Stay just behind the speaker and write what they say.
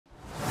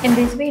In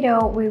this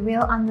video, we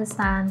will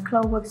understand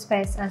CLO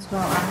workspace as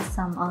well as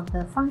some of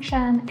the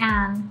function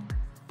and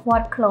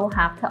what CLO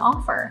have to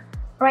offer.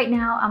 Right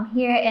now, I'm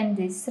here in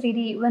this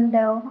 3D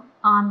window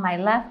on my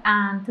left,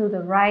 and to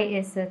the right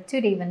is the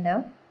 2D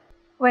window.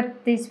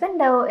 With this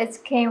window, it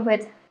came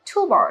with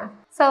toolbar.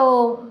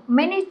 So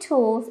many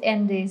tools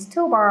in this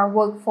toolbar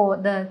work for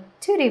the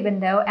 2D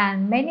window,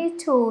 and many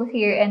tools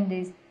here in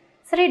this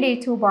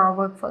 3D toolbar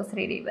work for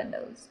 3D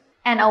windows.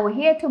 And over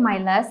here to my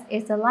left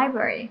is the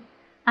library.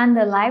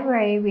 Under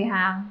library, we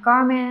have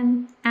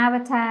garment,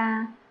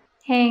 avatar,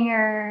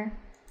 hanger,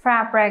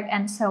 fabric,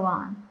 and so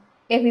on.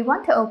 If we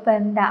want to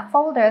open that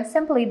folder,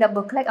 simply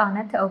double click on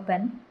it to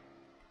open.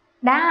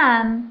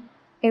 Then,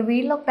 if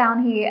we look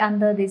down here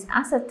under this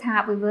asset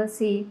tab, we will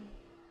see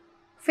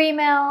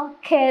female,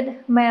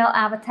 kid, male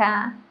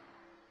avatar.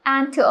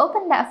 And to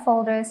open that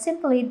folder,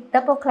 simply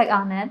double click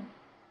on it.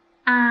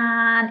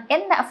 And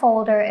in that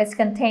folder, it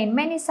contains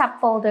many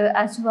subfolders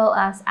as well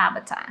as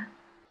avatar.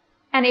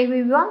 And if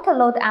we want to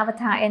load the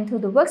avatar into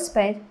the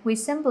workspace, we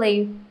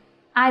simply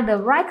either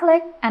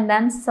right-click and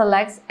then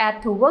select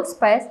Add to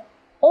Workspace,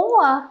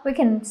 or we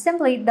can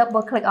simply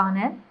double-click on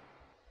it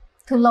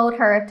to load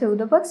her to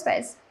the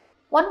workspace.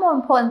 One more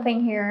important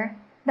thing here,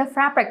 the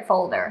fabric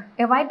folder.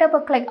 If I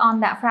double-click on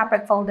that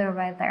fabric folder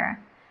right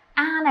there,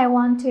 and I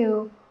want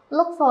to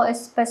look for a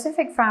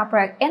specific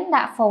fabric in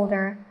that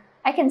folder,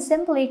 I can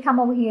simply come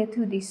over here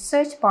to the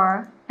search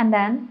bar and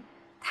then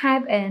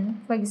type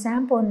in, for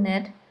example,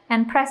 knit,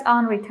 and press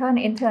on Return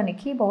Enter on the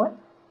keyboard.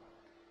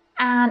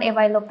 And if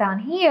I look down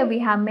here, we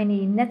have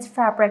many knit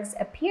fabrics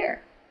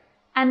appear.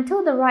 And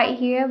to the right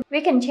here,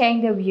 we can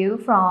change the view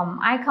from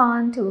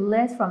icon to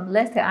list, from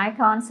list to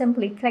icon.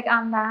 Simply click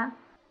on that.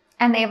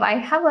 And if I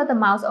hover the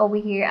mouse over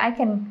here, I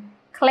can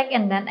click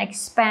and then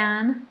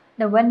expand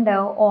the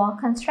window or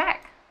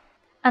contract.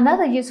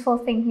 Another useful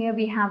thing here,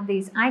 we have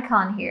this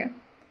icon here.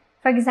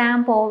 For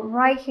example,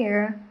 right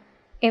here,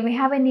 if we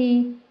have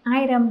any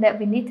item that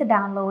we need to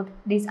download,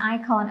 this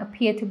icon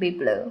appears to be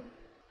blue.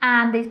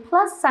 And this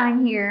plus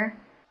sign here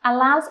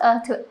allows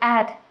us to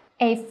add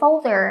a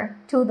folder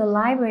to the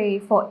library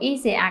for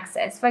easy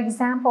access. For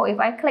example, if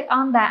I click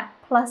on that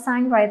plus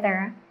sign right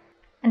there,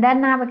 and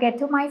then navigate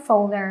to my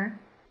folder,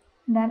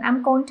 then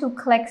I'm going to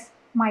click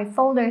my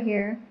folder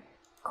here,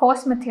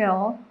 course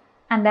material,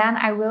 and then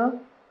I will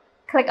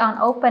click on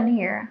open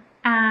here.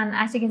 And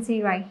as you can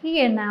see right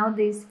here, now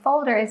this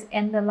folder is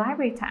in the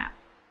library tab.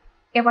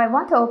 If I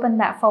want to open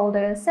that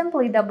folder,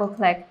 simply double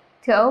click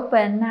to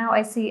open. Now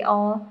I see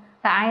all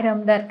the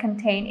items that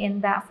contain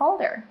in that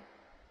folder.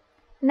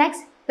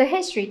 Next, the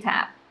history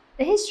tab.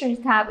 The history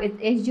tab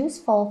is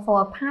useful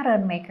for a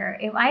pattern maker.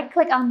 If I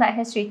click on that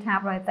history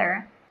tab right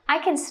there, I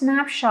can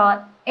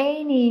snapshot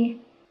any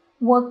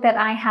work that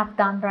I have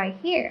done right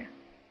here.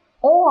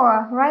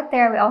 Or right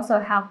there, we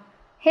also have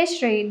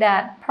history,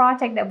 that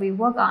project that we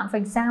work on. For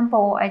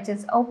example, I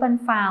just open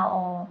file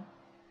or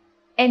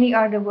any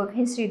other work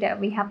history that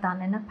we have done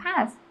in the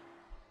past.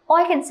 Or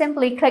I can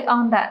simply click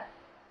on that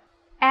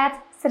Add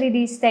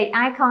 3D State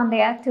icon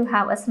there to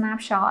have a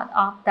snapshot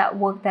of that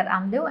work that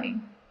I'm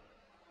doing.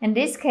 In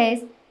this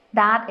case,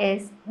 that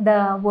is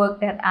the work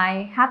that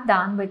I have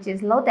done, which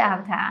is load the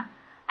avatar.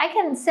 I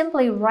can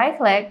simply right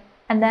click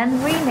and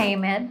then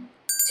rename it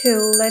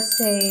to, let's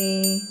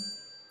say,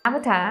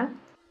 avatar,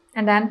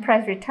 and then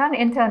press Return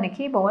Enter on the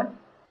keyboard.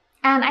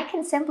 And I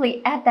can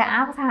simply add the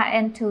avatar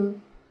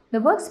into the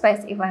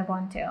workspace if I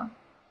want to.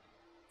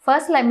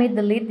 First, let me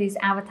delete this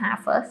avatar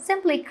first.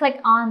 Simply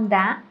click on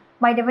that.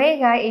 By the way,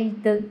 guys,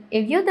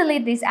 if you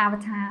delete this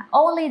avatar,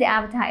 only the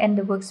avatar in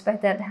the workspace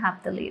that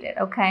have deleted,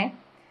 okay?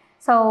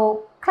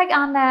 So click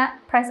on that,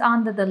 press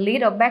on the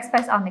delete or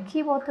backspace on the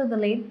keyboard to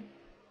delete.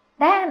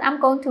 Then I'm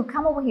going to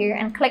come over here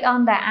and click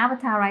on that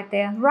avatar right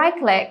there, right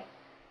click,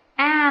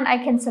 and I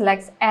can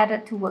select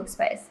Add to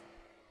Workspace.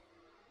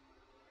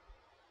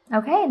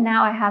 Okay,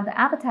 now I have the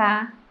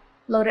avatar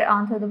loaded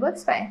onto the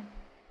workspace.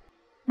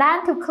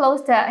 Then to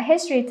close the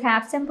history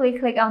tab, simply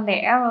click on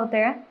the arrow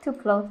there to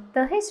close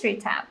the history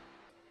tab.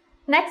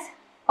 Next,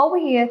 over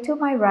here to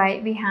my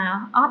right, we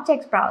have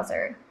Objects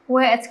Browser,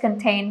 where it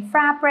contains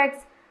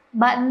fabrics,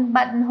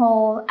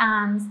 buttonhole,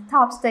 and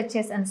top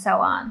stitches, and so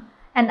on.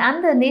 And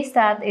underneath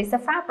that is the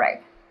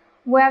fabric,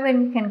 where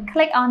we can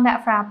click on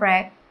that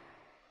fabric,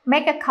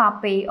 make a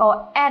copy,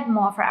 or add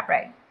more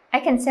fabric.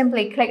 I can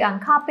simply click on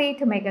copy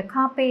to make a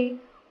copy,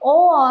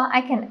 or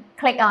I can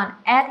click on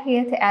add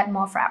here to add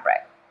more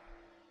fabric.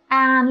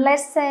 And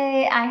let's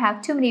say I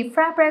have too many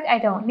fabric, I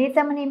don't need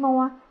them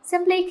anymore.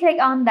 Simply click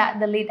on that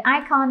delete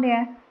icon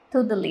there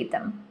to delete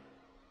them.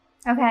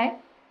 Okay?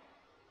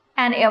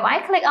 And if I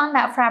click on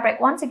that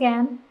fabric once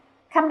again,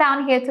 come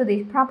down here to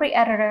the property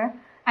editor,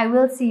 I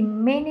will see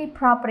many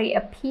properties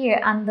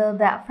appear under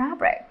that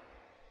fabric.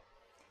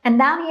 And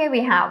down here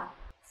we have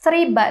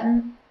 3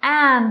 buttons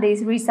and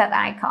this reset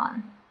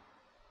icon.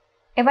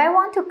 If I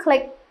want to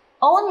click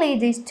only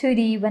this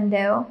 2D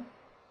window,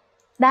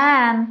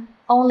 then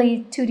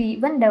only 2D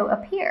window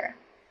appear.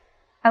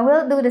 I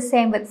will do the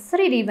same with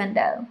 3D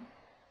window.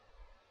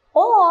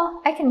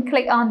 Or I can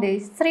click on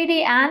this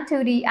 3D and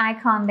 2D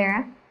icon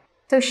there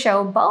to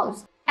show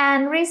both.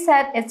 And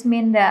reset, it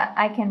means that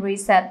I can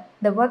reset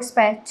the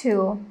workspace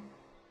to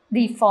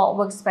default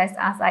workspace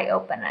as I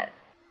open it.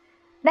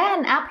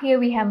 Then up here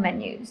we have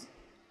menus.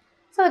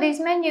 So this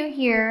menu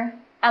here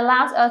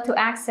allows us to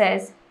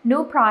access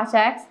new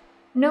projects,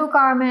 new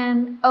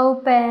garment,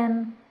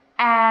 open,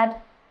 add,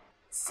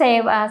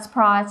 save as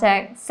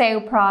project,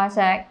 save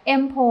project,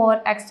 import,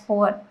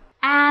 export,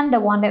 and the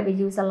one that we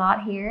use a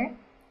lot here.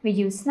 We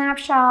use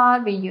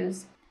snapshot, we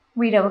use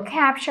readable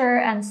capture,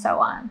 and so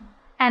on.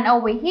 And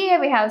over here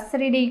we have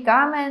 3D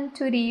garment,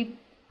 2D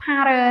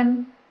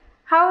pattern.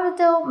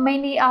 However,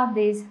 many of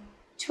these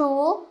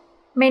tools,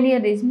 many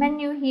of these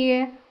menu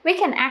here, we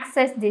can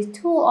access this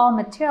tool or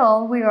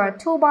material with our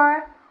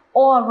toolbar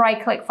or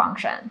right-click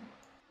function.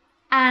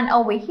 And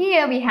over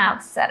here we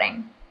have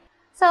setting.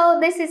 So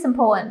this is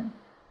important.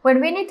 When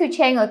we need to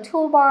change a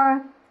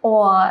toolbar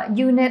or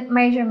unit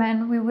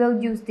measurement, we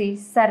will use the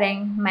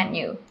setting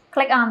menu.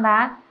 Click on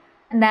that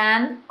and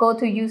then go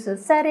to user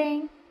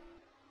setting.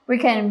 We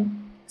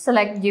can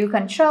select view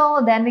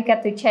control, then we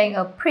get to change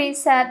a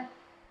preset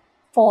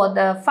for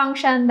the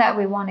function that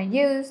we want to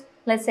use.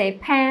 Let's say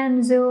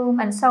pan, zoom,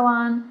 and so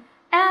on.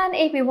 And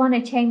if we want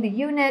to change the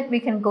unit, we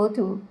can go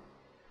to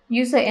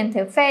user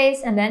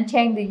interface and then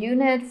change the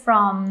unit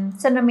from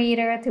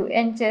centimeter to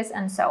inches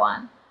and so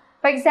on.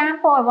 For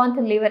example, I want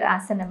to leave it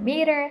as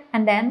centimeter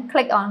and then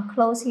click on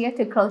close here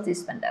to close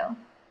this window.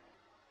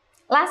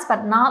 Last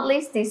but not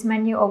least, this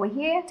menu over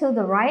here to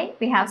the right,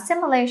 we have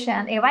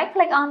simulation. If I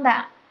click on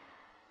that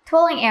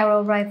tooling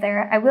arrow right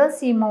there, I will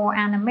see more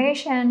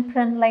animation,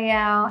 print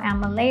layout,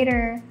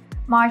 emulator,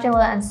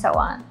 modular, and so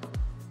on.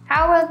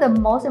 However, the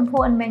most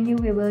important menu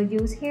we will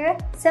use here,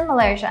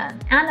 simulation,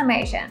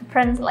 animation,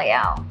 print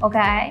layout,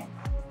 okay?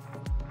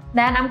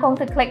 Then I'm going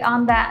to click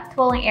on that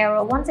tooling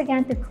arrow once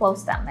again to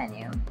close that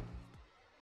menu.